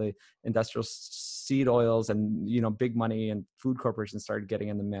got all the industrial seed oils and, big money and food corporations started getting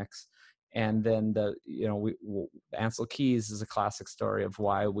in the mix. And then Ansel Keys is a classic story of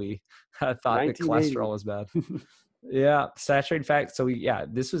why we thought that cholesterol was bad. Yeah, saturated fat. So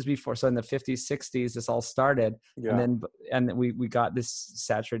this was before. So in the 50s, 60s, this all started, and then we got this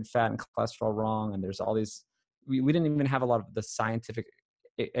saturated fat and cholesterol wrong. And there's all these. We didn't even have a lot of the scientific,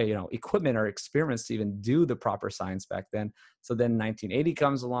 equipment or experiments to even do the proper science back then. So then 1980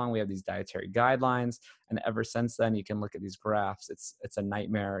 comes along. We have these dietary guidelines, and ever since then, you can look at these graphs. It's a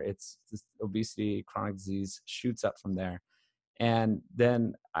nightmare. It's this obesity, chronic disease shoots up from there. And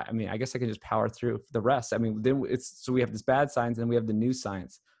then, I guess I can just power through the rest. Then so we have this bad science and we have the new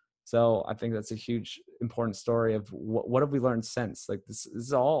science. So I think that's a huge, important story of what have we learned since? Like this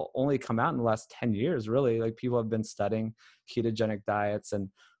is all only come out in the last 10 years, really. Like people have been studying ketogenic diets and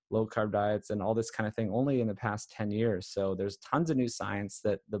low carb diets and all this kind of thing only in the past 10 years. So there's tons of new science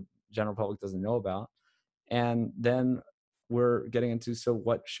that the general public doesn't know about. And then we're getting into, so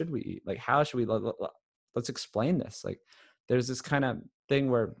what should we eat? Like, how should we, let's explain this. Like, there's this kind of thing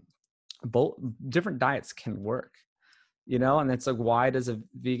where both different diets can work, and it's like, why does a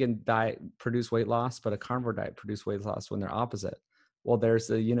vegan diet produce weight loss, but a carnivore diet produce weight loss when they're opposite? Well, there's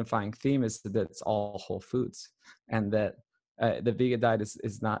the unifying theme is that it's all whole foods, and that the vegan diet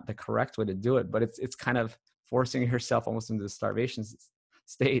is not the correct way to do it, but it's kind of forcing yourself almost into the starvation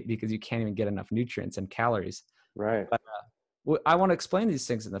state because you can't even get enough nutrients and calories. Right. But, I want to explain these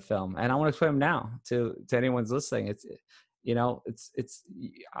things in the film, and I want to explain them now to anyone's listening. You know,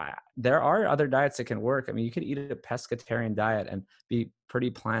 there are other diets that can work. I mean, you could eat a pescatarian diet and be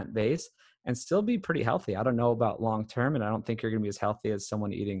pretty plant-based and still be pretty healthy. I don't know about long term, and I don't think you're going to be as healthy as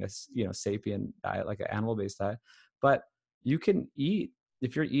someone eating a sapien diet, like an animal-based diet. But you can eat,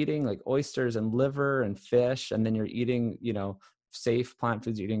 if you're eating like oysters and liver and fish, and then you're eating safe plant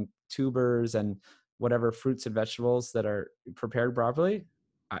foods, you're eating tubers and whatever fruits and vegetables that are prepared properly.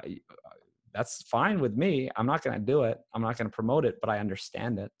 I, that's fine with me. I'm not going to do it. I'm not going to promote it, but I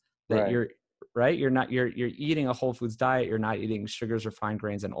understand it, that Right. you're right. You're eating a whole foods diet. You're not eating sugars, refined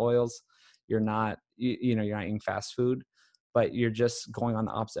grains, and oils. You're not, you're not eating fast food, but you're just going on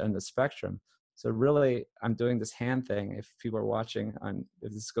the opposite end of the spectrum. So really, I'm doing this hand thing. If people are watching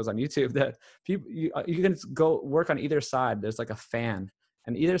if this goes on YouTube, that people, you can go work on either side. There's like a fan,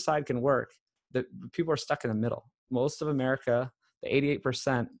 and either side can work. The people are stuck in the middle. Most of America, the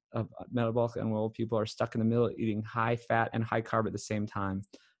 88% of metabolic unwell people are stuck in the middle, eating high fat and high carb at the same time,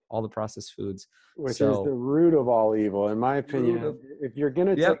 all the processed foods. Which is the So root of all evil, in my root opinion. of, If you're going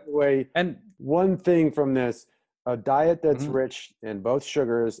to take yep. away And one thing from this, a diet that's mhm, rich in both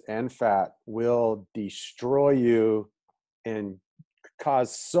sugars and fat will destroy you and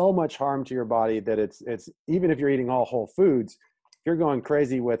cause so much harm to your body that it's even if you're eating all whole foods, if you're going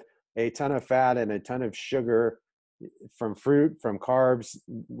crazy with a ton of fat and a ton of sugar from fruit, from carbs,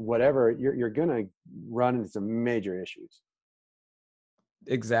 whatever, you're going to run into some major issues.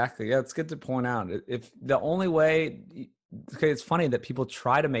 exactly. Yeah, it's good to point out. If the only way, okay, it's funny that people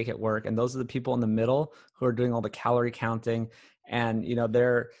try to make it work, and those are the people in the middle who are doing all the calorie counting, and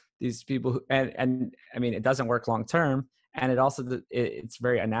they're these people who, and I mean, it doesn't work long term, and it also it's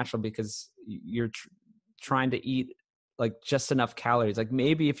very unnatural because you're trying to eat like just enough calories. Like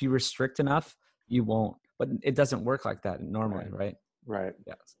maybe if you restrict enough, you won't, but it doesn't work like that normally, Right. right? Right.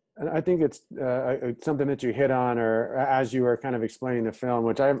 Yes. And I think it's something that you hit on, or as you were kind of explaining the film,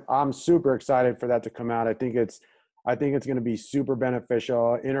 which I'm super excited for that to come out. I think it's going to be super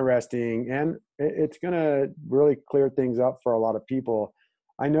beneficial, interesting, and it's going to really clear things up for a lot of people.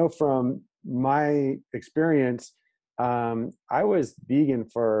 I know from my experience, I was vegan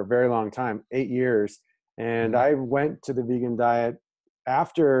for a very long time, 8 years, and Mhm. I went to the vegan diet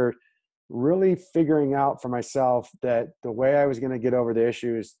after really figuring out for myself that the way I was going to get over the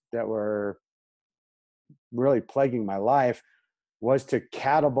issues that were really plaguing my life was to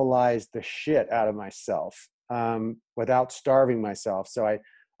catabolize the shit out of myself, without starving myself. So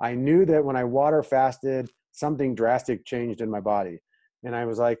I knew that when I water fasted, something drastic changed in my body. And I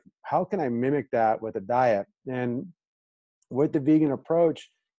was like, how can I mimic that with a diet? And with the vegan approach,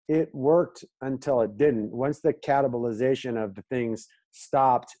 it worked until it didn't. Once the catabolization of the things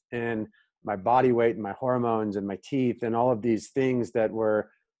stopped, and my body weight and my hormones and my teeth and all of these things that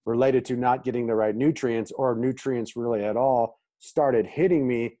were related to not getting the right nutrients or nutrients really at all started hitting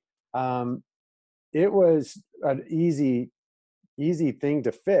me, it was an easy thing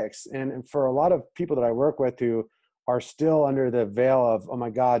to fix. And for a lot of people that I work with who are still under the veil of, oh my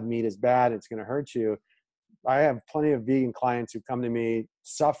God, meat is bad, it's going to hurt you, I have plenty of vegan clients who come to me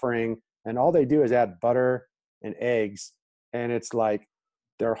suffering, and all they do is add butter and eggs. And it's like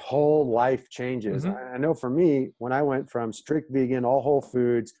their whole life changes. Mhm. I know for me, when I went from strict vegan, all whole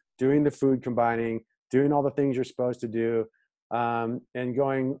foods, doing the food combining, doing all the things you're supposed to do, and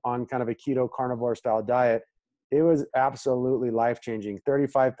going on kind of a keto carnivore style diet, it was absolutely life changing.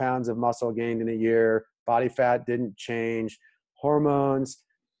 35 pounds of muscle gained in a year, body fat didn't change, hormones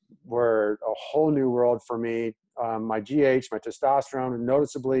were a whole new world for me. My GH, my testosterone,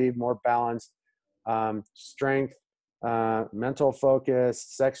 noticeably more balanced. Strength, mental focus,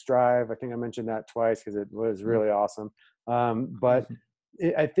 sex drive. I think I mentioned that twice because it was really awesome. But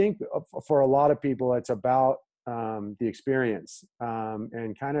Mhm. I think for a lot of people, it's about the experience,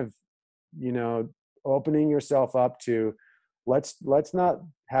 and kind of, you know, opening yourself up to let's not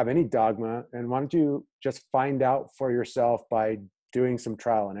have any dogma, and why don't you just find out for yourself by doing some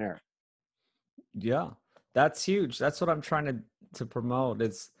trial and error. Yeah, that's huge. That's what I'm trying to promote.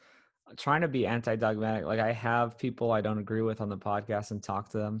 It's trying to be anti-dogmatic. Like I have people I don't agree with on the podcast and talk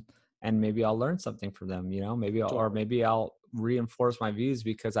to them, and maybe I'll learn something from them, maybe or Totally. maybe I'll reinforce my views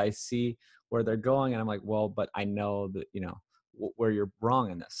because I see where they're going and I'm like, well, but I know that, where you're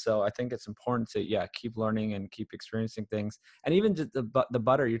wrong in this. So I think it's important to, yeah, keep learning and keep experiencing things. And even just the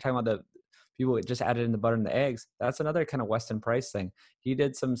butter, you're talking about the people that just added in the butter and the eggs. That's another kind of Weston Price thing. He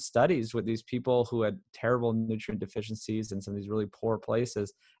did some studies with these people who had terrible nutrient deficiencies in some of these really poor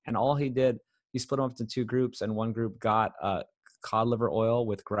places. And all he did, he split them up into two groups, and one group got cod liver oil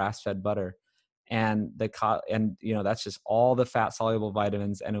with grass-fed butter, and the cod, and that's just all the fat-soluble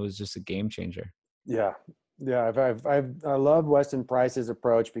vitamins, and it was just a game changer. Yeah. Yeah, I love Weston Price's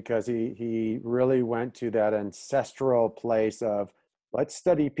approach because he really went to that ancestral place of, let's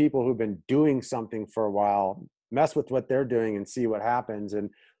study people who've been doing something for a while, mess with what they're doing and see what happens. And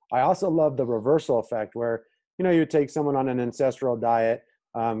I also love the reversal effect where, you take someone on an ancestral diet,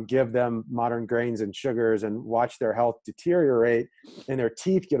 give them modern grains and sugars and watch their health deteriorate and their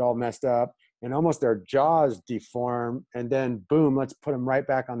teeth get all messed up and almost their jaws deform. And then boom, let's put them right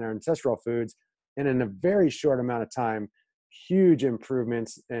back on their ancestral foods. And in a very short amount of time, huge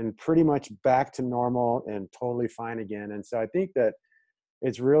improvements and pretty much back to normal and totally fine again. And so I think that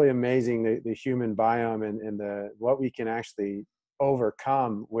it's really amazing the human biome and what we can actually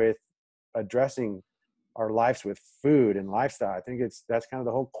overcome with addressing our lives with food and lifestyle. I think that's kind of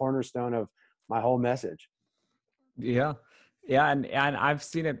the whole cornerstone of my whole message. Yeah. Yeah. And I've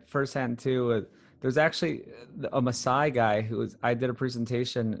seen it firsthand too. There's actually a Maasai guy I did a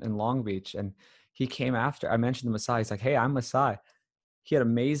presentation in Long Beach, and he came after I mentioned the Maasai. He's like, "Hey, I'm Maasai." He had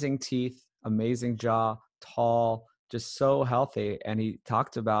amazing teeth, amazing jaw, tall, just so healthy. And he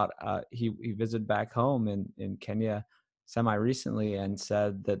talked about, he visited back home in Kenya semi recently and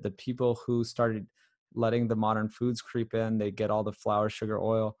said that the people who started letting the modern foods creep in, they get all the flour, sugar,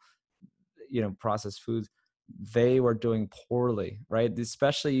 oil, processed foods, they were doing poorly, right?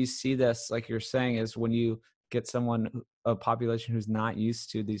 Especially you see this, like you're saying, is when you get a population who's not used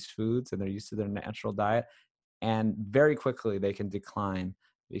to these foods and they're used to their natural diet, and very quickly they can decline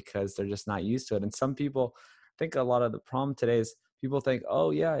because they're just not used to it. And some people, I think a lot of the problem today is people think,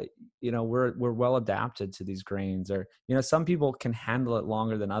 oh yeah, we're well adapted to these grains, or some people can handle it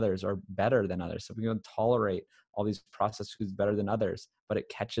longer than others or better than others. Some people can tolerate all these processed foods better than others, but it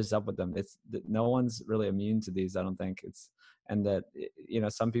catches up with them. It's no one's really immune to these, I don't think. And that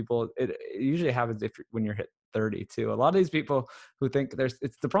some people, it usually happens when you're hit 30 too. A lot of these people who think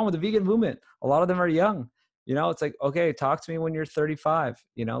it's the problem with the vegan movement, a lot of them are young. It's like, okay, talk to me when you're 35,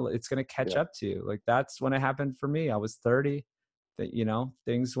 it's going to catch up to you. Like that's when it happened for me. I was 30, that,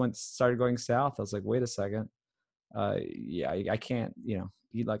 things started going south. I was like, wait a second. Yeah, I can't,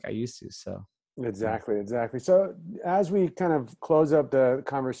 eat like I used to. So. Exactly. So as we kind of close up the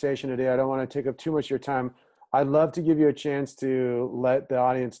conversation today, I don't want to take up too much of your time. I'd love to give you a chance to let the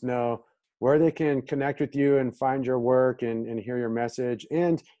audience know where they can connect with you and find your work and hear your message.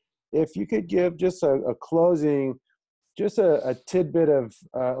 And if you could give just a closing, just a tidbit of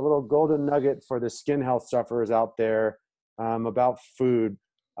a little golden nugget for the skin health sufferers out there about food,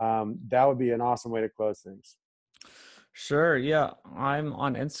 that would be an awesome way to close things. Sure. Yeah. I'm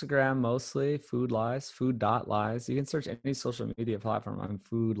on Instagram mostly, food.lies. You can search any social media platform. I'm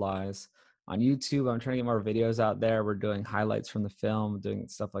Food Lies. On YouTube, I'm trying to get more videos out there. We're doing highlights from the film, doing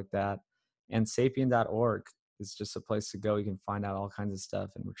stuff like that. And sapien.org is just a place to go. You can find out all kinds of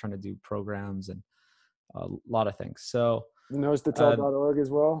stuff. And we're trying to do programs and a lot of things. So, Nosetotell.org as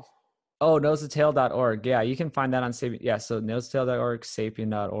well. Oh, nosetotell.org. Yeah, you can find that on Sapien. Yeah, so nosetotell.org,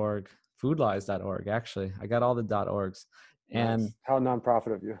 sapien.org, foodlies.org. Actually, I got all the .orgs. And nice. How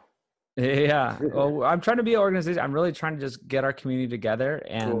nonprofit of you. Yeah. Well, I'm trying to be an organization. I'm really trying to just get our community together.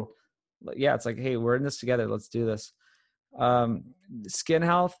 And cool. Yeah, it's like, hey, we're in this together. Let's do this. Skin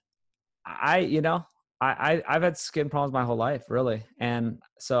health. I've had skin problems my whole life, really. And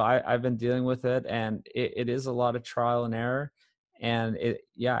so I've been dealing with it, and it is a lot of trial and error. And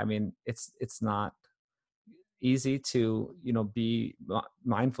it's not easy to, be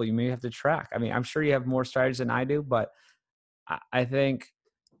mindful. You may have to track. I mean, I'm sure you have more strategies than I do, but I think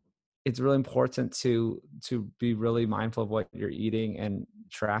it's really important to be really mindful of what you're eating and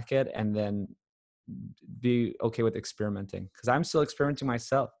track it, and then be okay with experimenting, because I'm still experimenting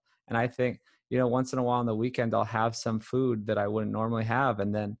myself. And I think, once in a while on the weekend, I'll have some food that I wouldn't normally have.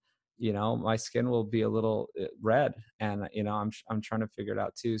 And then, my skin will be a little red, and, I'm trying to figure it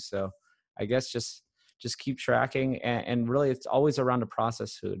out too. So I guess just keep tracking, and really it's always around a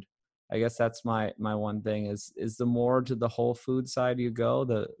processed food. I guess that's my one thing is the more to the whole food side you go,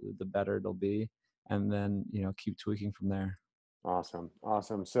 the better it'll be. And then, keep tweaking from there. Awesome.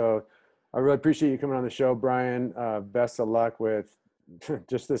 So I really appreciate you coming on the show, Brian. Best of luck with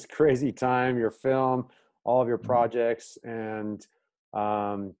just this crazy time, your film, all of your projects. And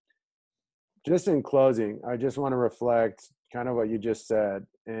just in closing, I just want to reflect kind of what you just said,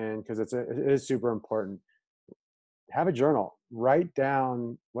 and because it is super important. Have a journal, write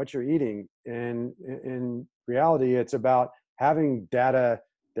down what you're eating. And in reality, it's about having data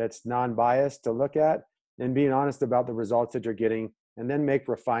that's non-biased to look at and being honest about the results that you're getting, and then make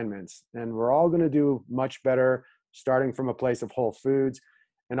refinements. And we're all going to do much better starting from a place of whole foods.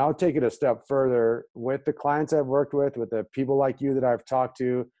 And I'll take it a step further with the clients I've worked with the people like you that I've talked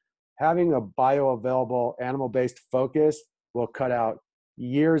to. having a bioavailable animal-based focus will cut out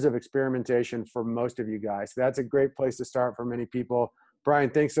years of experimentation for most of you guys. So that's a great place to start for many people. Brian,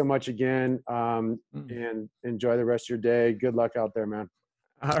 thanks so much again, and enjoy the rest of your day. Good luck out there, man.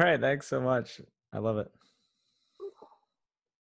 All right. Thanks so much. I love it.